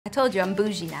I told you I'm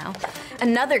bougie now.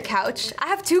 Another couch. I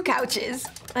have 2 couches.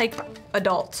 Like,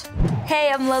 adult. Hey,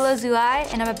 I'm Lolo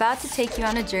Zouaï, and I'm about to take you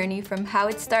on a journey from how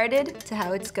it started to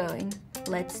how it's going.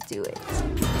 Let's do it.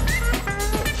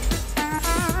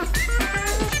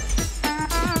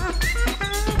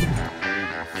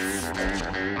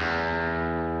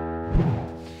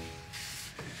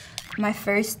 My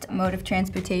first mode of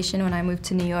transportation when I moved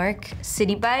to New York,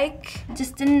 city bike.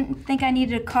 Just didn't think I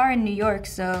needed a car in New York,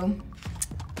 so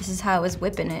this is how I was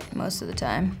whipping it most of the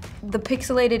time. The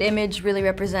pixelated image really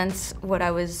represents what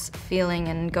I was feeling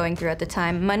and going through at the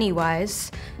time,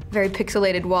 money-wise. Very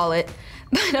pixelated wallet.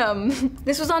 But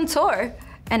this was on tour,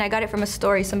 and I got it from a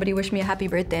story. Somebody wished me a happy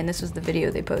birthday, and this was the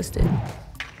video they posted.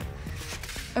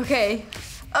 Okay.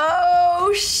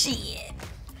 Oh, shit.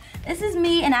 This is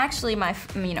me and actually my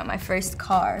first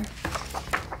car.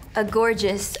 A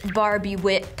gorgeous Barbie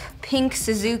whip, pink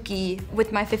Suzuki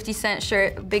with my 50 Cent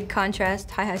shirt, big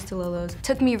contrast, high highs to lolos.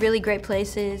 Took me really great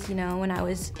places, you know, when I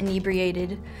was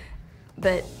inebriated,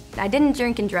 but I didn't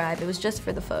drink and drive, it was just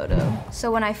for the photo.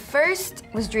 So when I first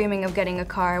was dreaming of getting a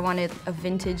car, I wanted a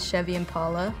vintage Chevy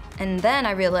Impala, and then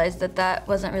I realized that that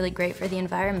wasn't really great for the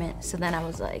environment, so then I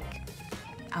was like,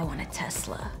 I want a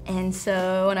Tesla. And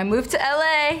so when I moved to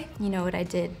LA, you know what I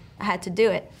did? I had to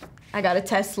do it. I got a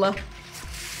Tesla.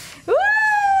 Woo!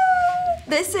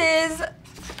 This is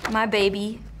my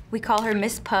baby. We call her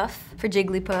Miss Puff for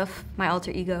Jigglypuff, my alter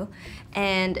ego.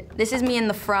 And this is me in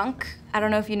the frunk. I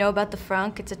don't know if you know about the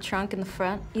frunk. It's a trunk in the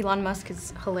front. Elon Musk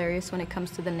is hilarious when it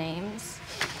comes to the names.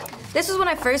 This was when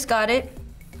I first got it,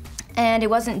 and it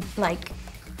wasn't like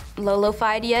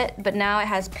Lolo-fied yet, but now it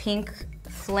has pink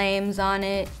flames on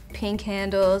it, pink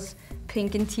handles,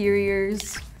 pink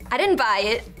interiors. I didn't buy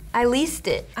it, I leased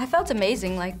it. I felt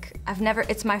amazing, like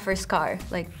it's my first car.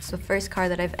 Like, it's the first car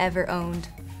that I've ever owned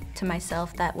to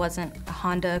myself that wasn't a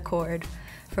Honda Accord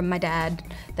from my dad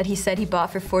that he said he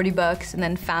bought for 40 bucks and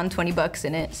then found 20 bucks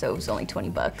in it, so it was only 20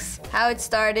 bucks. How it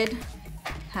started,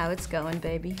 how it's going,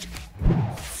 baby.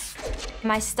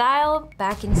 My style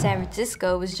back in San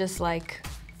Francisco was just like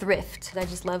thrift. I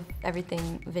just love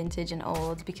everything vintage and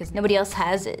old because nobody else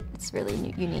has it. It's really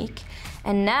unique.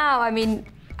 And now, I mean,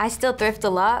 I still thrift a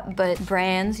lot, but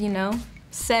brands, you know,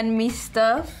 send me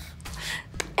stuff.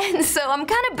 And so I'm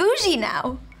kind of bougie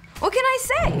now. What can I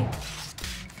say?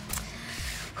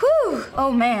 Whew,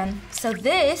 oh man. So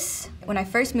this, when I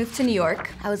first moved to New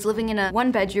York, I was living in a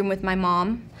 1-bedroom with my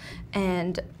mom,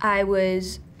 and I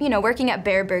was, you know, working at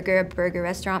Bear Burger, a burger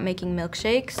restaurant, making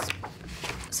milkshakes.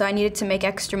 So I needed to make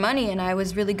extra money, and I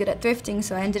was really good at thrifting,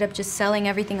 so I ended up just selling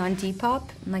everything on Depop.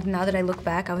 And like, now that I look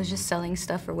back, I was just selling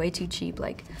stuff for way too cheap,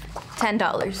 like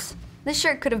 $10. This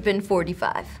shirt could have been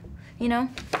 $45, you know?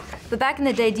 But back in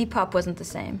the day, Depop wasn't the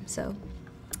same, so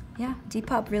yeah,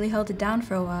 Depop really held it down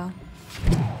for a while.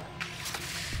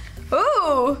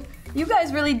 Ooh, you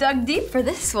guys really dug deep for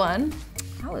this one.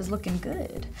 I was looking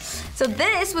good. So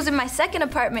this was in my second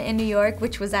apartment in New York,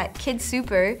 which was at Kid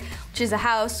Super, which is a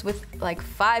house with like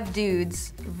 5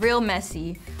 dudes, real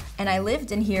messy. And I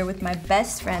lived in here with my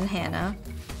best friend, Hannah.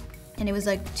 And it was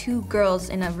like 2 girls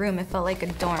in a room. It felt like a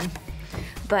dorm.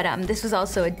 But this was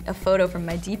also a photo from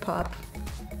my Depop.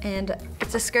 And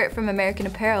it's a skirt from American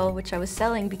Apparel, which I was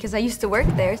selling because I used to work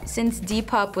there. Since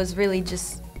Depop was really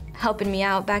just helping me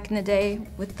out back in the day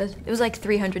with it was like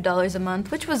 $300 a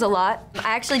month, which was a lot.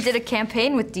 I actually did a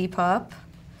campaign with Depop,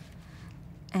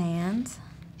 and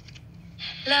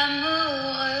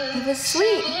it was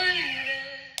sweet.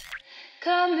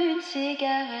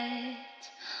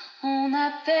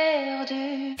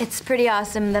 It's pretty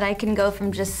awesome that I can go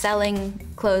from just selling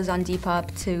clothes on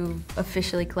Depop to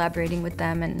officially collaborating with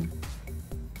them and,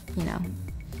 you know,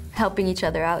 helping each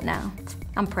other out now.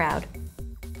 I'm proud.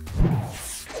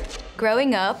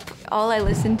 Growing up, all I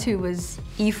listened to was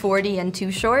E40 and Too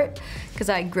Short, because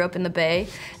I grew up in the Bay,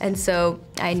 and so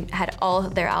I had all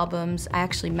of their albums. I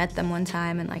actually met them one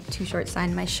time, and like Too Short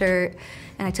signed my shirt,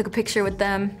 and I took a picture with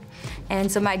them.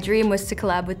 And so my dream was to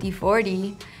collab with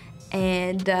E40,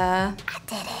 and I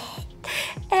did it.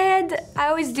 And I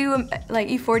always do like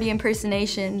E40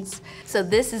 impersonations, so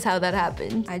this is how that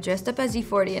happened. I dressed up as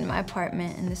E40 in my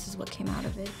apartment, and this is what came out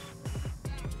of it.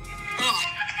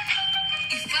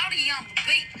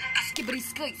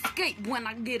 Skate when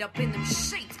I get up in them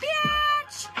sheets,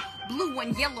 bitch. Blue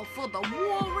and yellow for the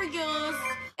warriors.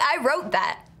 I wrote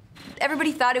that.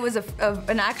 Everybody thought it was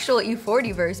an actual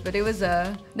E40 verse, but it was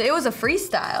a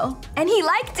freestyle, and he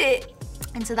liked it.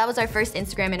 And so that was our first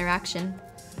Instagram interaction.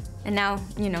 And now,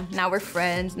 you know, now we're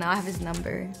friends. Now I have his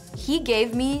number. He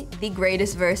gave me the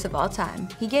greatest verse of all time.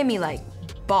 He gave me like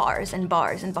bars and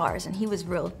bars and bars, and he was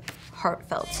real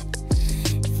heartfelt.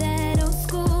 That old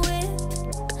school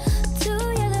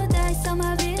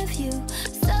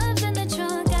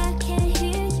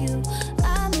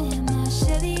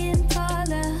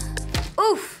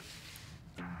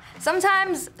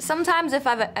Sometimes if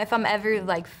I'm ever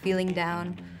like feeling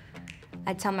down,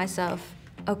 I tell myself,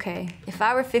 okay, if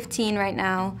I were 15 right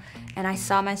now and I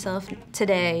saw myself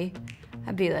today,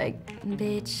 I'd be like,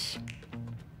 bitch,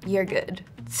 you're good.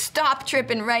 Stop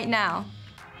tripping right now.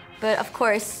 But of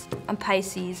course, I'm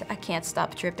Pisces. I can't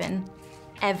stop tripping,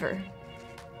 ever.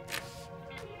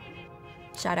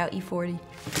 Shout out E40.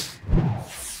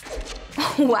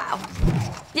 Wow.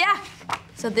 Yeah.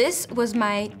 So this was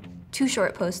my Too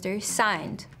Short poster,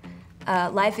 signed.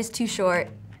 Life is Too Short,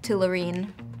 to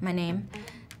Lorene, my name.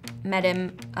 Met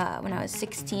him when I was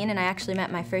 16, and I actually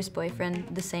met my first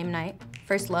boyfriend the same night.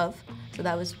 First love, so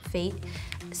that was fate.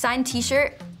 Signed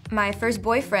t-shirt, my first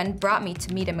boyfriend brought me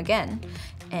to meet him again,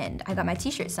 and I got my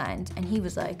t-shirt signed, and he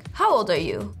was like, how old are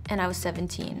you? And I was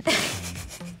 17.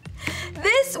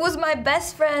 This was my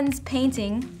best friend's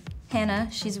painting. Hannah,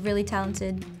 she's really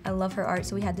talented. I love her art,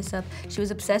 so we had this up. She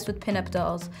was obsessed with pinup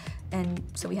dolls, and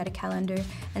so we had a calendar.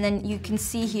 And then you can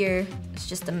see here, it's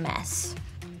just a mess,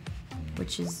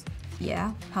 which is,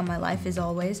 yeah, how my life is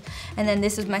always. And then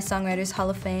this is my Songwriters Hall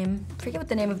of Fame. I forget what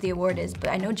the name of the award is, but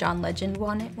I know John Legend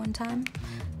won it one time,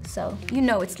 so you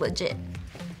know it's legit.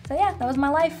 So yeah, that was my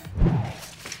life.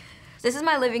 This is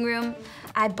my living room.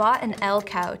 I bought an L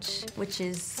couch, which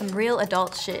is some real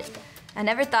adult shit. I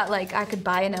never thought like I could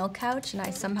buy an L couch, and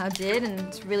I somehow did, and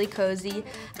it's really cozy.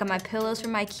 Got my pillows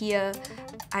from IKEA.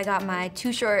 I got my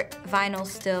Too Short vinyl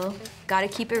still. Gotta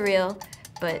keep it real.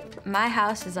 But my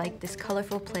house is like this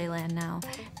colorful playland now,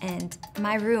 and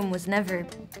my room was never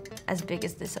as big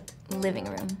as this living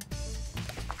room.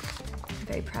 I'm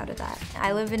very proud of that.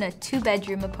 I live in a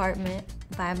 2-bedroom apartment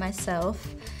by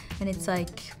myself, and it's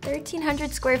like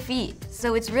 1,300 square feet,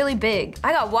 so it's really big.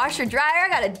 I got washer dryer, I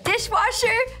got a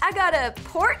dishwasher, I got a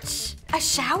porch, a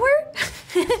shower.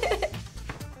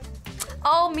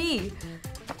 All me.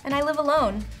 And I live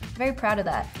alone. Very proud of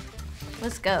that.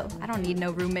 Let's go. I don't need no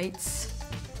roommates.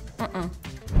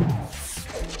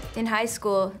 In high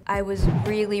school, I was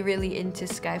really, really into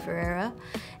Sky Ferreira,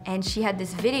 and she had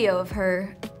this video of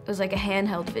her. It was like a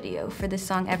handheld video for this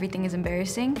song, Everything is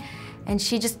Embarrassing. And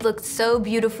she just looked so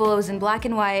beautiful. It was in black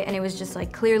and white, and it was just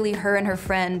like clearly her and her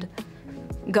friend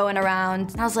going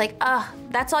around. And I was like,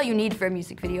 that's all you need for a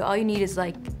music video. All you need is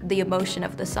like the emotion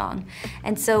of the song.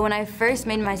 And so when I first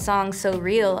made my song So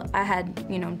Real, I had,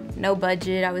 you know, no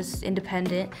budget, I was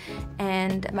independent.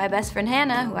 And my best friend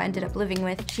Hannah, who I ended up living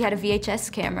with, she had a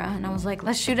VHS camera, and I was like,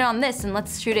 let's shoot it on this, and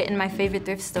let's shoot it in my favorite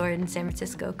thrift store in San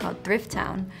Francisco called Thrift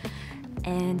Town.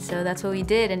 And so that's what we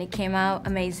did, and it came out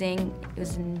amazing. It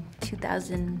was in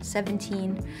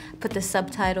 2017. Put the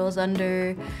subtitles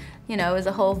under, you know, it was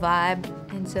a whole vibe.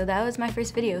 And so that was my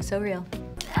first video, So Real.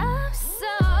 I'm so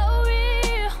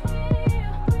real.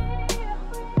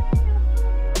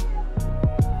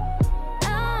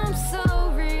 I'm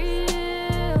so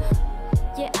real.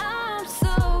 Yeah, I'm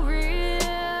so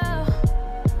real.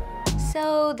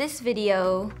 So this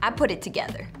video, I put it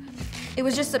together. It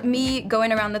was just me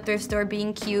going around the thrift store,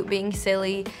 being cute, being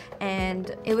silly,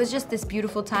 and it was just this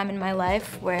beautiful time in my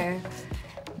life where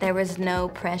there was no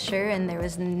pressure and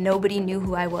nobody knew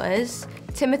who I was.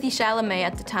 Timothy Chalamet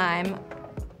at the time,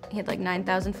 he had like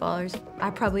 9,000 followers. I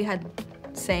probably had the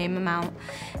same amount.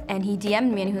 And he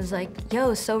DM'd me and he was like,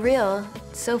 yo, So Real,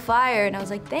 so fire. And I was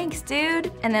like, thanks,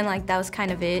 dude. And then like that was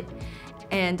kind of it.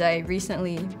 And I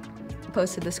recently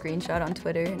posted the screenshot on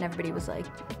Twitter, and everybody was like,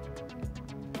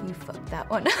 you fucked that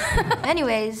one.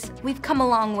 Anyways, we've come a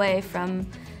long way from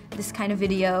this kind of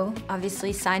video.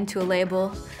 Obviously signed to a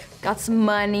label, got some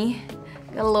money,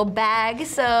 got a little bag.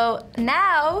 So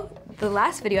now, the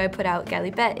last video I put out,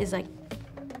 Galipette, is like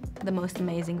the most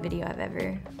amazing video I've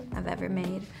ever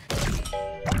made.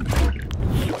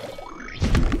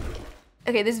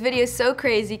 Okay, this video is so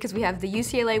crazy because we have the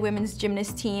UCLA women's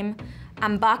gymnast team.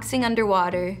 I'm boxing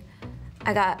underwater.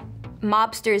 I got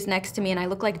mobsters next to me, and I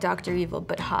look like Dr. Evil,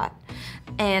 but hot.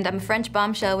 And I'm a French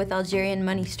bombshell with Algerian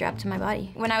money strapped to my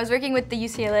body. When I was working with the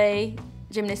UCLA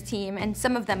gymnast team, and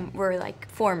some of them were like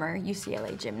former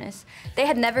UCLA gymnasts, they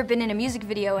had never been in a music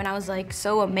video, and I was like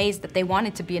so amazed that they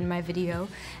wanted to be in my video.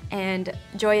 And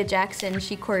Joya Jackson,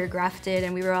 she choreographed it,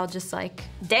 and we were all just like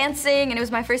dancing, and it was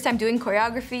my first time doing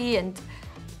choreography, and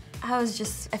I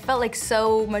felt like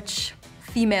so much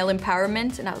female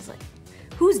empowerment, and I was like,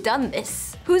 who's done this?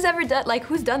 Who's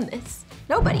done this?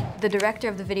 Nobody. The director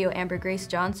of the video, Amber Grace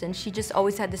Johnson, she just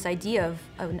always had this idea of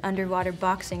an underwater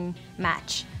boxing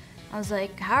match. I was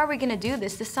like, how are we gonna do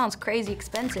this? This sounds crazy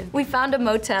expensive. We found a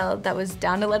motel that was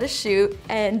down to let us shoot,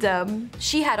 and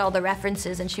she had all the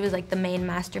references, and she was like the main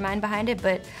mastermind behind it,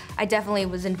 but I definitely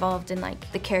was involved in like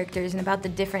the characters and about the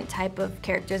different type of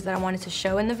characters that I wanted to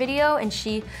show in the video, and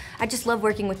I just love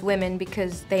working with women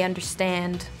because they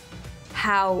understand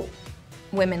how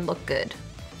women look good.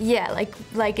 Yeah,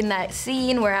 like in that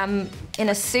scene where I'm in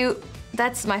a suit,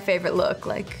 that's my favorite look.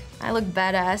 Like, I look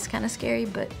badass, kind of scary,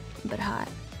 but hot.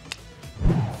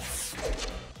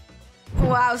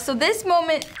 Wow, so this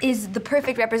moment is the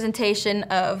perfect representation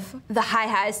of the high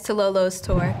highs to low lows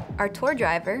tour. Our tour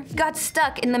driver got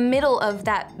stuck in the middle of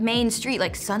that main street,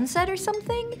 like Sunset or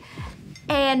something,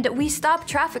 and we stopped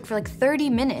traffic for like 30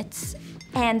 minutes.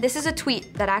 And this is a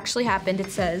tweet that actually happened.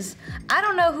 It says, I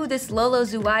don't know who this Lolo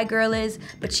Zouaï girl is,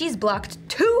 but she's blocked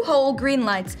 2 whole green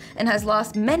lights and has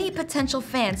lost many potential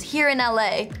fans here in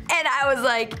LA. And I was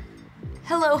like,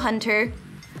 hello, Hunter.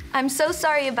 I'm so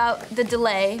sorry about the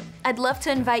delay. I'd love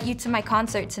to invite you to my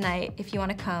concert tonight if you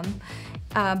want to come.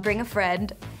 Bring a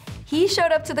friend. He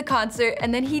showed up to the concert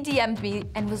and then he DM'd me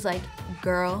and was like,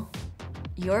 girl,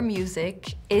 your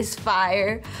music is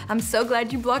fire. I'm so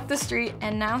glad you blocked the street,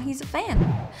 and now he's a fan.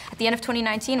 At the end of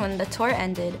 2019, when the tour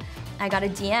ended, I got a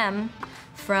DM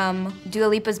from Dua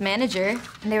Lipa's manager,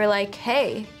 and they were like,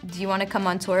 hey, do you want to come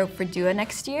on tour for Dua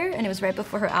next year? And it was right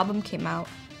before her album came out.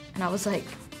 And I was like,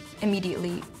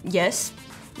 immediately, yes,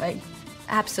 like,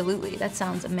 absolutely, that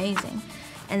sounds amazing.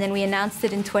 And then we announced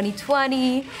it in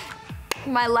 2020.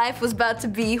 My life was about to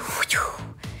be,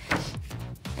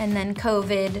 and then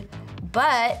COVID.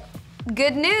 But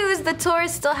good news, the tour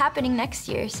is still happening next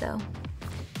year, so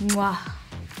mwah.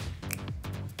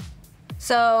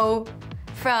 So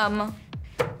from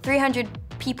 300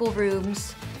 people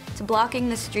rooms to blocking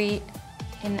the street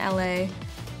in LA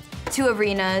to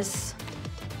arenas,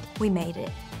 we made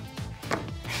it.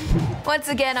 Once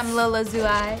again, I'm Lolo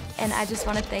Zouaï, and I just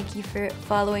want to thank you for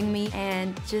following me,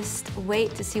 and just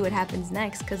wait to see what happens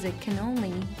next, because it can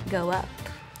only go up.